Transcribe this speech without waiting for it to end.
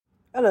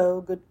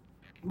Hello, good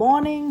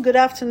morning, good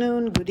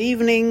afternoon, good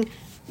evening,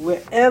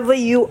 wherever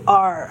you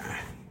are.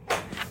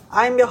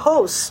 I'm your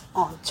host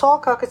on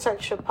Talk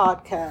Architecture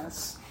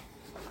Podcast,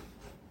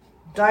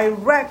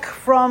 direct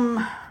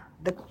from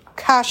the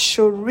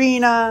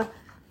Casuarina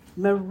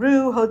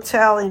Meru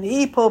Hotel in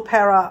Ipoh,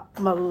 Perak,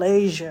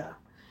 Malaysia.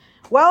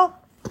 Well,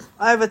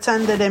 I've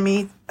attended an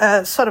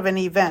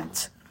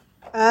event,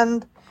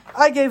 and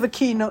I gave a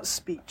keynote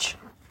speech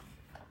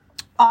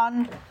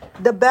on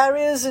the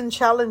barriers and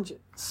challenges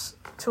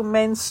to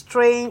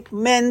mainstream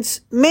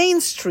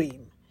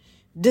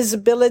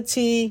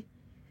disability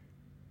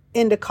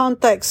in the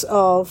context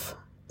of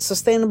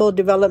Sustainable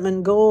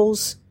Development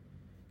Goals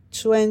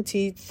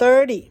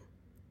 2030,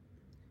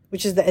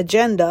 which is the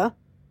agenda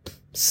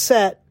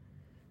set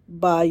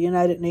by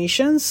United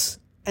Nations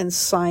and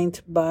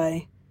signed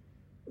by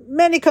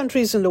many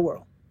countries in the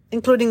world,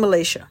 including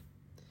Malaysia.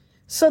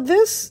 So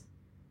this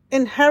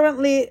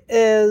inherently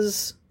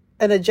is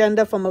an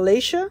agenda for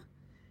Malaysia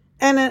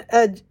and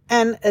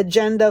an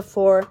agenda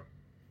for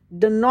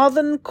the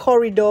Northern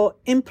Corridor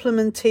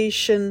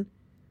Implementation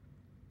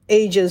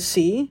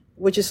Agency,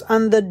 which is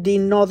under the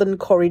Northern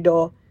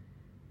Corridor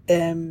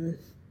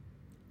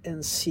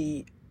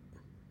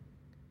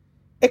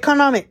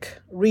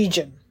Economic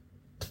Region.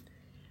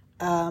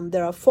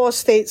 There are 4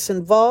 states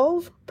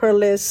involved: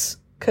 Perlis,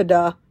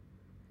 Kedah,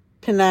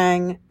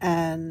 Penang,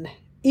 and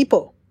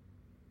Perak.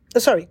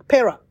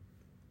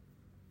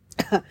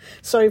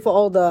 Sorry for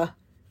all the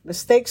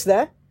mistakes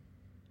there.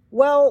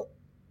 Well,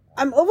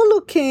 I'm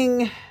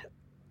overlooking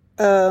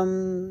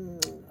the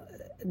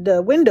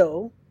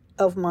window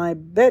of my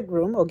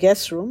bedroom or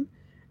guest room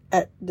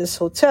at this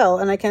hotel,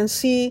 and I can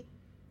see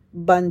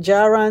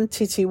Banjaran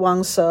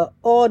Titiwangsa,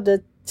 or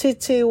the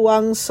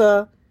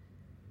Titiwangsa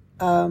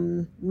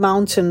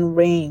mountain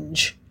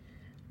range.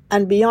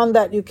 And beyond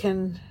that,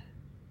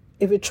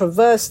 if you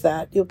traverse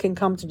that, you can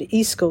come to the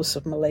east coast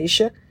of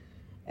Malaysia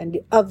and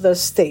the other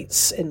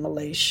states in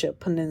Malaysia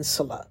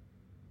Peninsula.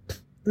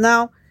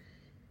 Now,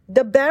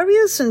 the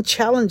barriers and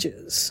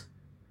challenges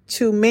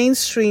to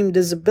mainstream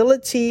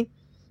disability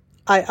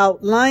I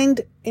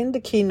outlined in the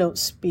keynote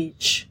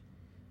speech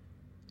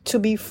to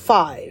be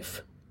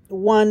 5.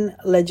 1,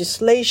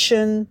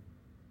 legislation.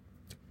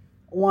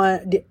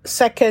 The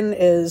second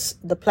is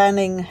the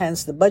planning,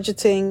 hence the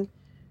budgeting.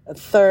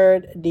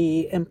 3rd,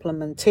 the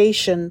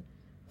implementation.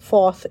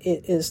 4th,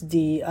 it is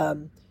the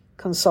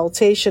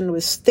consultation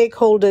with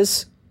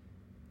stakeholders.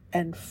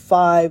 And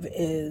 5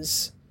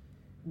 is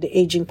the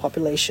aging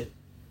population.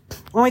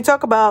 When we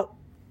talk about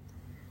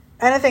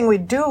anything we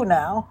do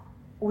now,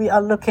 we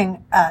are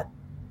looking at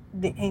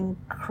the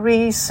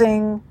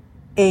increasing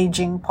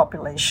aging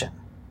population.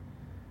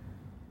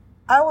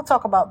 I will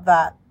talk about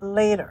that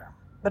later.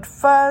 But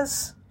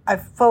first, I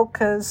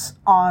focus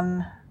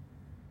on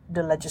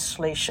the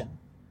legislation,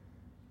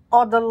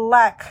 or the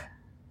lack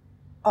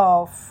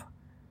of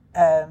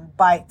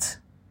bite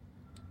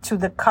to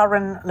the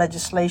current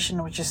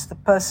legislation, which is the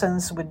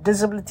Persons with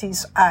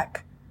Disabilities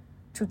Act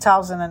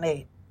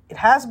 2008. It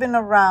has been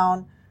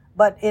around,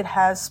 but it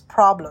has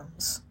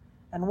problems.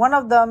 And one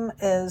of them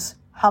is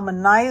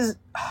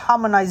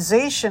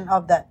harmonization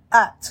of that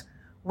act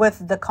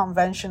with the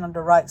Convention on the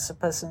Rights of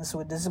Persons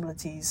with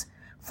Disabilities.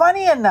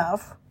 Funny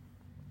enough,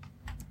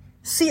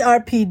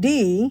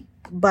 CRPD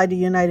by the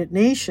United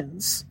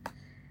Nations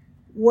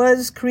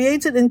was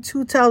created in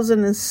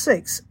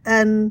 2006,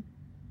 and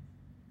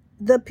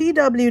the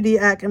PWD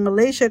Act in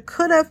Malaysia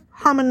could have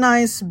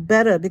harmonized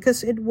better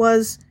because it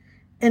was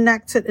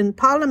enacted in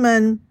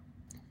Parliament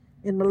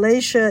in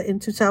Malaysia in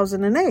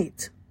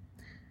 2008.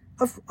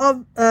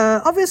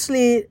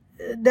 Obviously,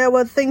 there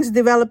were things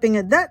developing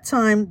at that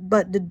time,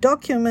 but the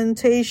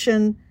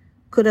documentation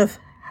could have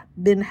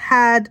been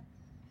had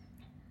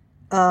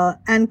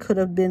and could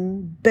have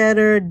been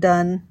better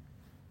done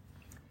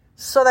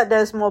so that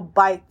there's more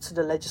bite to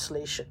the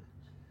legislation.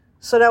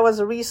 So there was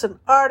a recent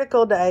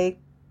article that I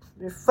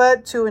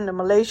referred to in the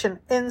Malaysian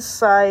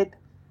Insight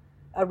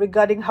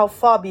regarding how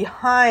far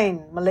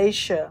behind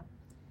Malaysia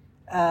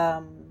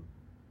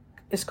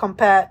is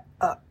compared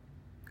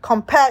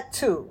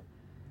to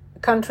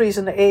countries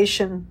in the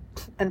Asian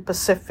and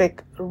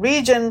Pacific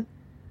region,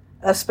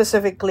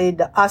 specifically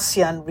the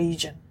ASEAN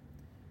region.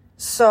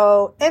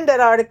 So in that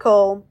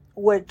article,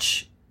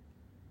 which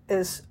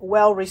is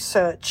well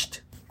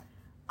researched,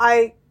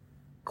 I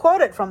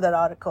quoted from that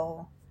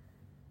article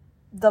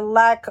the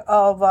lack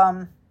of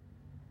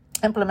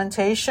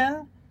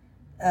implementation,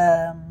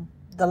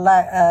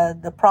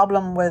 the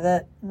problem with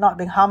it not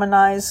being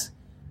harmonized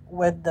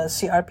with the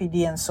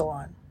CRPD and so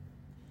on.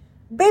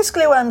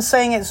 Basically, what I'm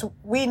saying is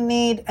we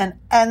need an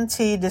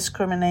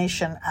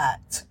Anti-Discrimination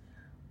Act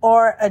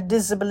or a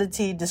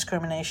Disability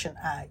Discrimination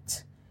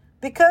Act,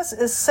 because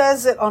it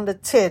says it on the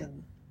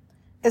tin.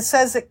 It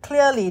says it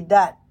clearly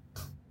that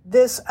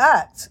this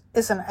act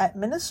is an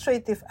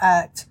administrative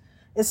act.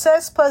 It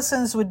says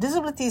Persons with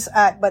Disabilities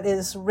Act, but it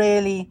is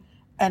really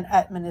an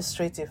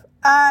administrative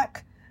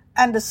act.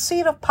 And the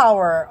seat of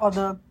power, or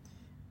the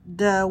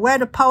where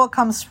the power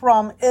comes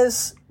from,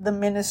 is the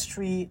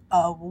Ministry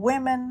of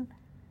Women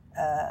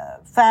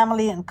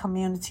Family and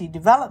Community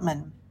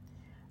Development,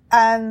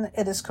 and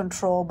it is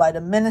controlled by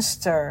the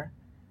minister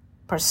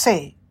per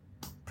se,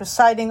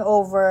 presiding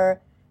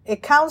over a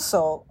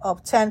council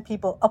of 10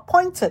 people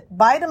appointed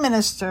by the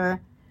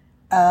minister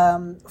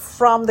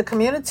from the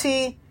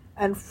community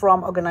and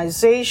from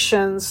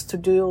organizations to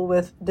deal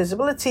with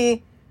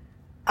disability.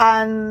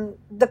 And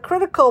the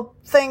critical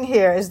thing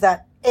here is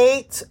that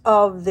 8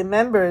 of the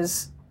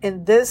members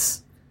in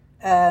this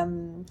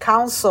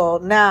council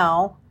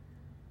now,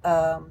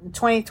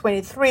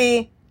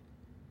 2023,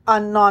 are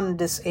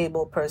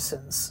non-disabled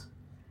persons.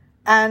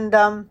 And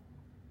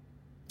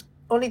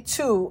only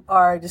 2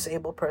 are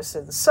disabled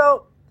persons.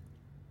 So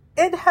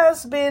it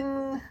has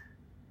been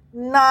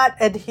not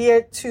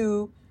adhered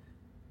to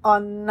or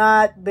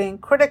not being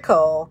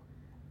critical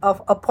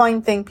of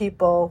appointing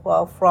people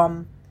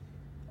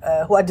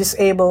who are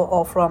disabled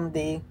or from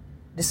the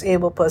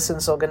disabled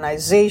persons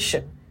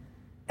organization.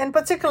 In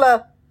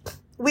particular,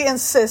 we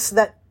insist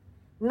that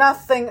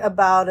nothing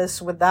about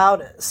us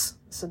without us.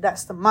 So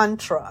that's the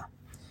mantra.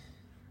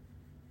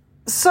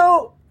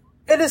 So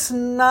it is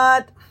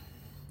not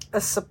a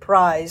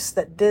surprise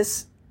that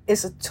this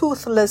is a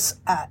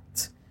toothless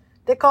act.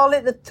 They call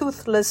it the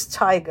toothless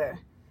tiger.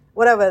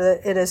 Whatever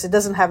it is, it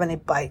doesn't have any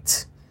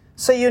bite.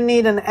 So you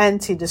need an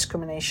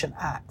anti-discrimination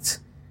act.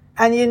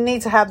 And you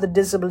need to have the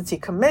disability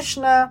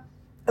commissioner,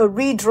 a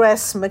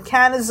redress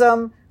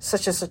mechanism,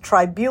 such as a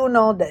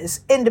tribunal that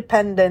is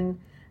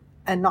independent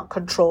and not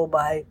controlled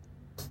by,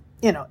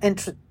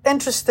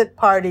 interested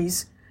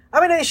parties. I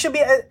mean, it should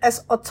be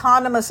as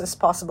autonomous as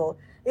possible.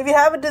 If you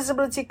have a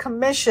disability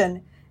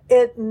commission,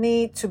 it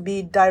needs to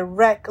be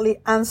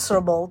directly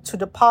answerable to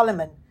the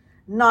parliament,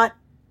 not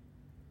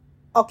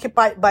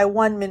occupied by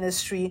one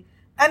ministry.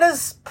 And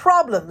there's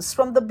problems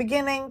from the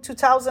beginning,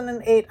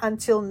 2008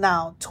 until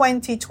now,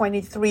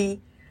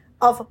 2023,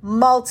 of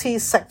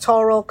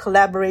multi-sectoral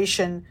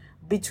collaboration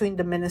between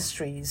the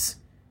ministries.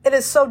 It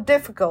is so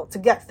difficult to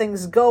get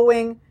things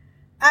going.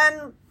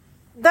 And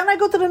then I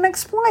go to the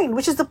next point,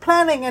 which is the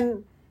planning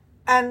and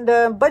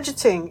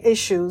budgeting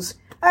issues.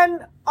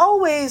 And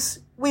always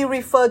we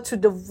refer to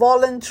the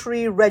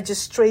voluntary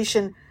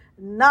registration,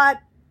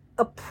 not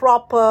a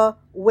proper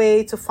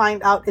way to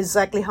find out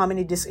exactly how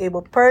many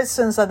disabled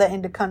persons are there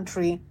in the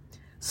country.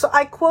 So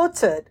I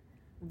quoted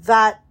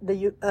that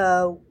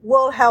the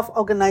World Health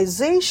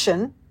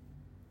Organization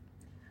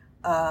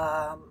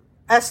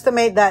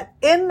estimate that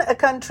in a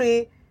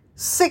country,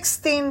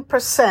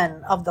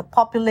 16% of the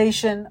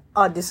population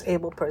are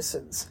disabled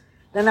persons.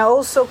 Then I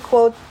also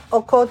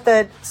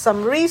quoted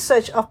some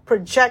research of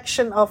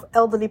projection of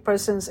elderly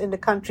persons in the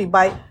country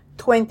by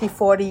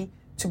 2040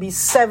 to be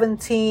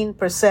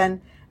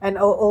 17%. And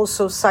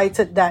also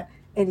cited that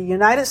in the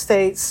United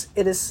States,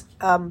 it is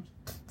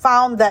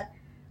found that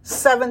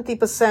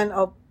 70%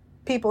 of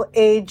people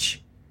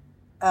age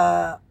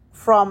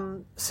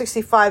from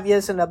 65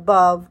 years and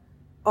above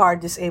are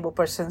disabled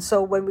persons.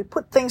 So when we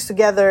put things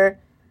together,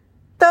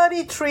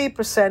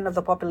 33% of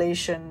the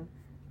population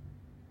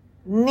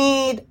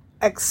need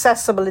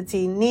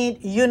accessibility,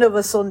 need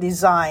universal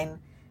design,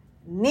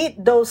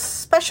 need those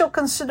special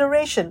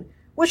consideration,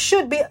 which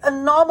should be a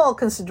normal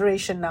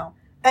consideration now,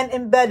 and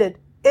embedded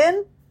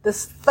in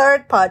this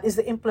third part is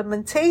the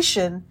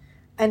implementation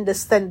and the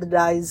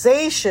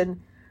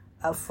standardization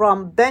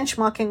from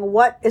benchmarking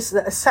what is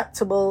the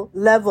acceptable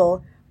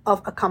level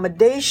of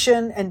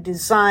accommodation and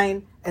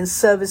design and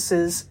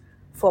services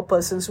for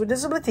persons with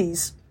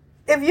disabilities.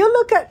 If you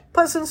look at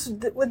persons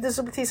with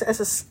disabilities as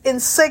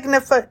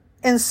an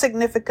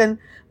insignificant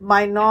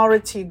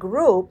minority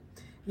group,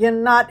 you're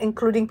not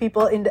including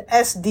people in the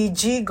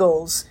SDG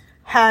goals.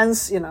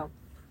 Hence, I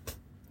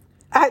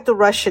had to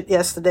rush it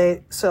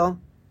yesterday, so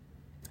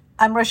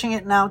I'm rushing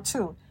it now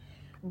too.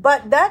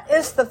 But that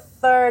is the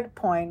third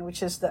point,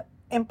 which is the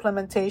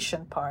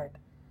implementation part.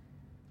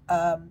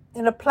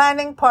 In the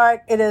planning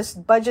part, it is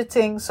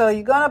budgeting. So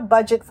you're going to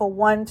budget for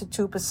 1 to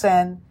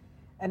 2%,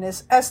 and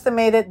it's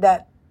estimated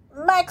that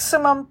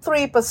maximum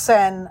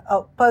 3%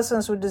 of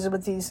persons with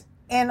disabilities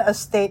in a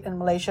state in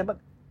Malaysia, but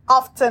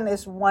often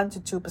is 1 to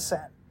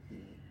 2%.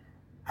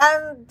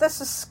 And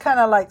this is kind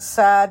of like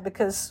sad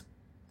because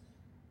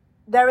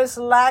there is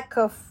lack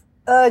of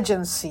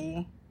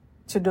urgency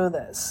to do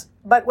this.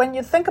 But when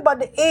you think about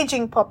the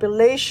aging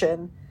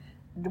population,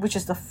 which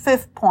is the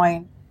fifth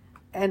point,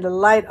 in the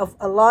light of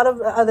a lot of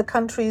other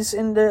countries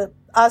in the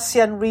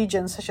ASEAN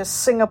region, such as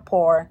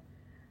Singapore,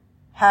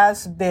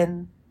 has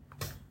been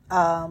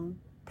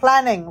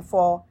planning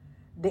for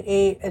the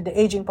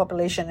aging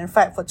population, in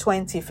fact, for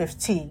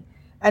 2050.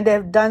 And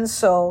they've done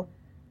so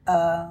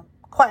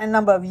quite a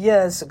number of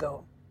years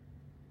ago.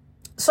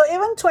 So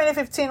even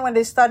 2015, when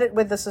they started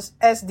with the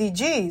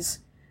SDGs,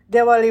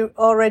 they were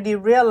already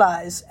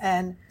realized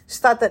and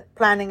started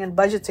planning and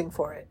budgeting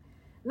for it.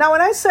 Now,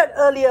 when I said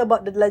earlier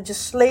about the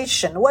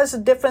legislation, what is the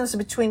difference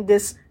between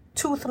this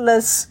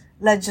toothless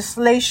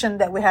legislation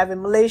that we have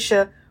in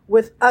Malaysia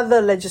with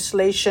other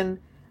legislation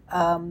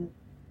in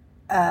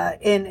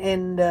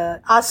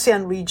the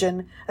ASEAN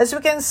region? As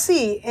we can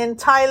see, in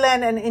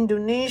Thailand and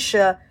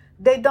Indonesia,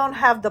 they don't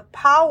have the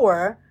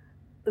power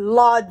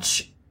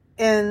lodged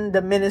in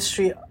the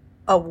Ministry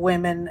of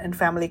Women and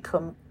Family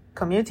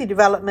Community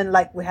Development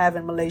like we have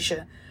in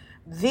Malaysia.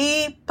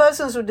 The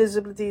persons with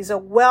disabilities are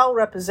well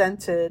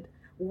represented,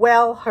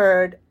 well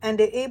heard, and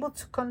they're able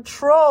to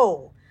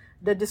control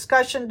the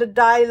discussion, the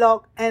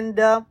dialogue, and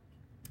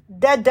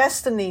their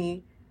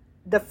destiny,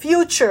 the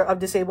future of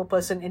disabled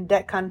person in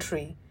that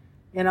country.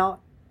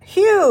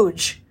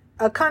 Huge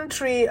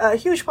country, a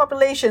huge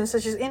population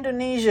such as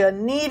Indonesia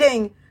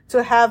needing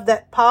to have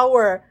that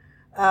power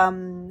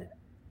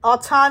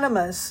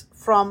autonomous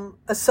from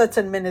a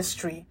certain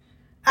ministry.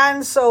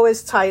 And so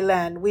is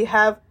Thailand. We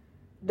have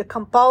the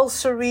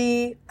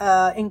compulsory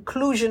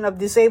inclusion of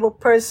disabled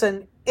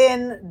person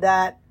in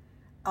that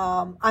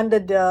under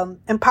the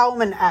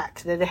Empowerment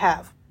Act that they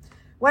have.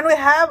 When we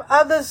have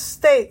other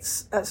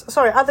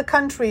other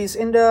countries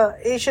in the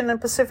Asian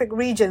and Pacific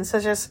region,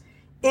 such as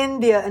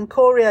India and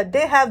Korea,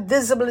 they have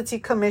disability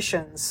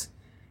commissions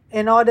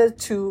in order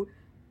to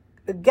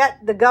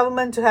get the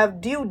government to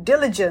have due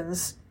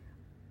diligence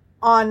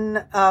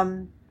on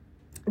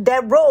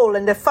their role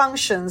and their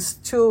functions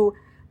to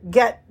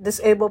get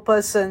disabled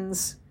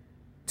persons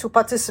to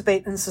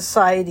participate in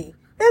society.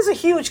 There's a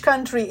huge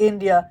country,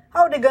 India.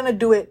 How are they going to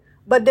do it?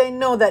 But they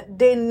know that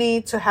they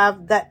need to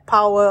have that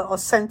power or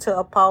center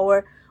of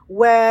power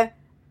where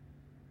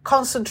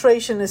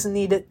concentration is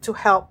needed to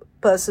help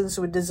persons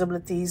with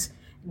disabilities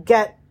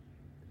get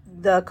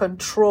the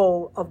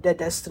control of their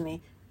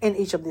destiny in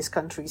each of these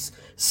countries.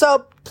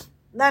 So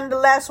then the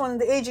last one,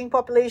 the aging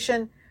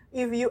population,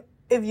 if you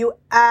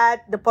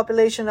add the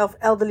population of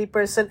elderly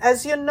person,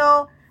 as you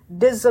know,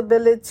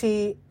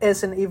 disability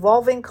is an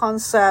evolving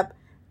concept,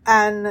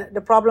 and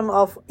the problem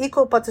of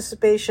equal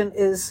participation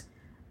is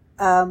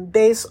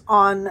based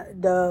on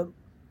the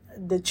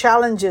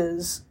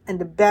challenges and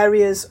the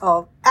barriers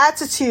of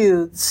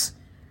attitudes,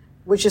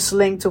 which is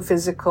linked to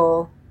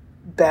physical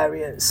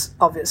barriers,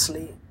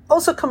 obviously.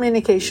 Also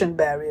communication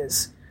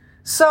barriers.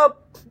 So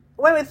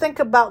when we think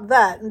about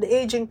that, the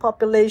aging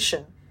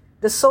population,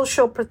 the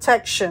social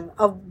protection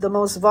of the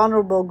most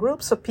vulnerable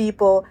groups of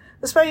people,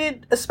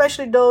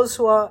 especially those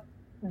who are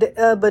the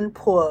urban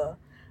poor,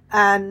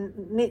 and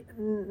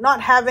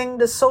not having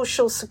the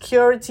social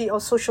security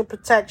or social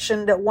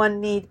protection that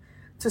one need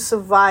to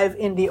survive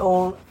in the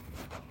old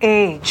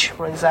age,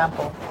 for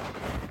example.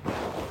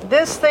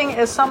 This thing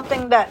is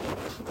something that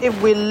if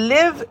we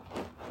leave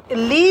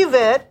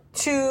it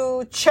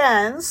to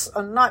chance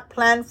or not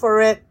plan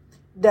for it,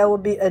 there will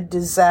be a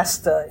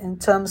disaster in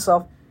terms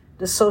of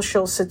the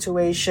social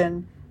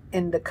situation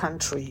in the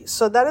country.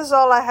 So that is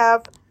all I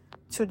have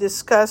to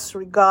discuss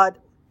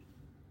regarding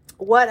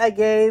what I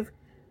gave,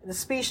 the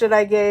speech that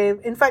I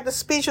gave. In fact, the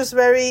speech was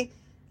very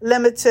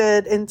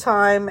limited in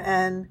time,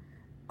 and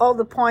all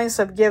the points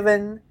I've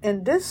given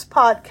in this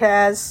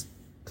podcast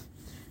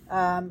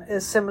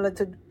is similar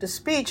to the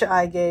speech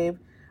I gave.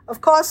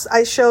 Of course,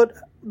 I showed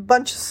a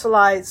bunch of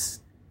slides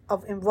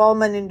of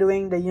involvement in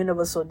doing the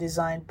universal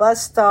design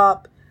bus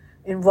stop,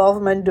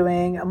 involvement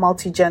doing a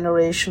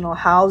multi-generational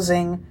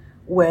housing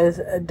with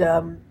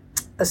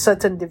a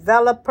certain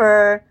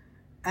developer,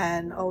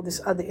 and all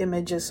these other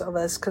images of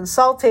us,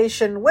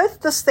 consultation with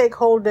the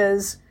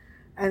stakeholders,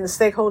 and the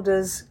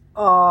stakeholders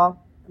are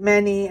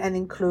many and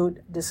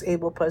include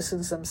disabled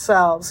persons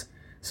themselves.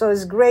 So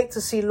it's great to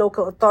see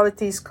local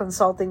authorities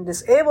consulting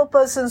disabled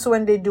persons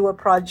when they do a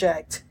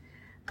project,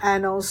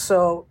 and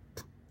also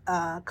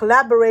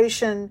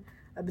collaboration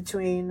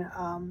between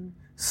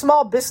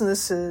small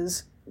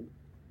businesses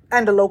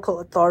and the local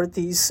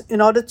authorities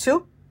in order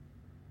to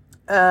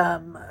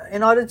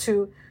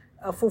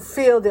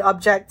fulfill the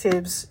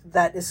objectives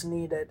that is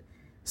needed.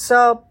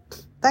 So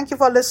thank you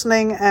for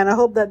listening, and I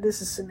hope that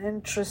this is an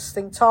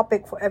interesting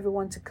topic for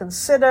everyone to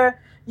consider.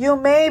 You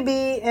may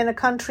be in a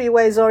country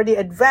where it's already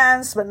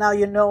advanced, but now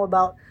you know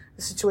about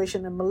the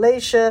situation in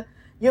Malaysia.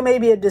 You may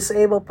be a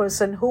disabled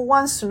person who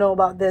wants to know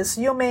about this.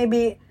 You may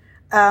be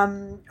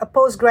a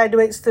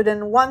postgraduate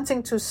student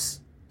wanting to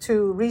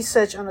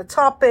research on a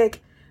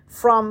topic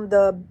from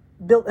the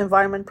built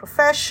environment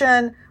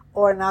profession,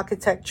 or an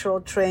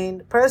architectural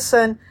trained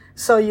person.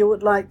 So you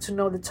would like to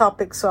know the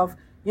topics of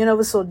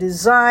universal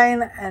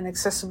design and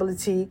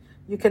accessibility.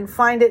 You can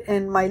find it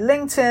in my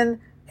LinkedIn,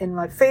 in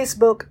my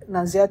Facebook,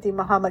 Naziati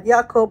Muhammad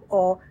Yaakob,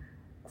 or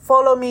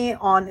follow me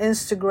on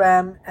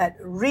Instagram at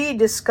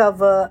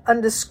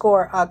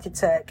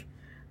rediscover_architect.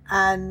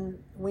 And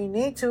we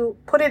need to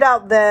put it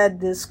out there.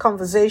 This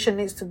conversation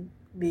needs to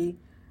be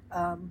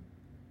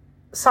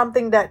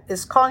something that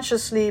is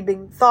consciously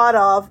being thought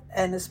of,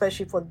 and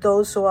especially for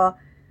those who are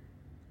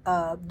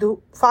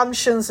do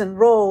functions and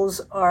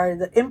roles are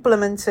the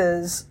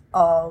implementers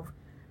of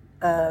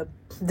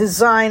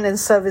design and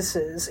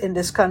services in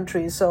this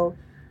country. So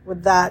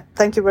with that,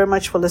 thank you very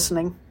much for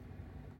listening.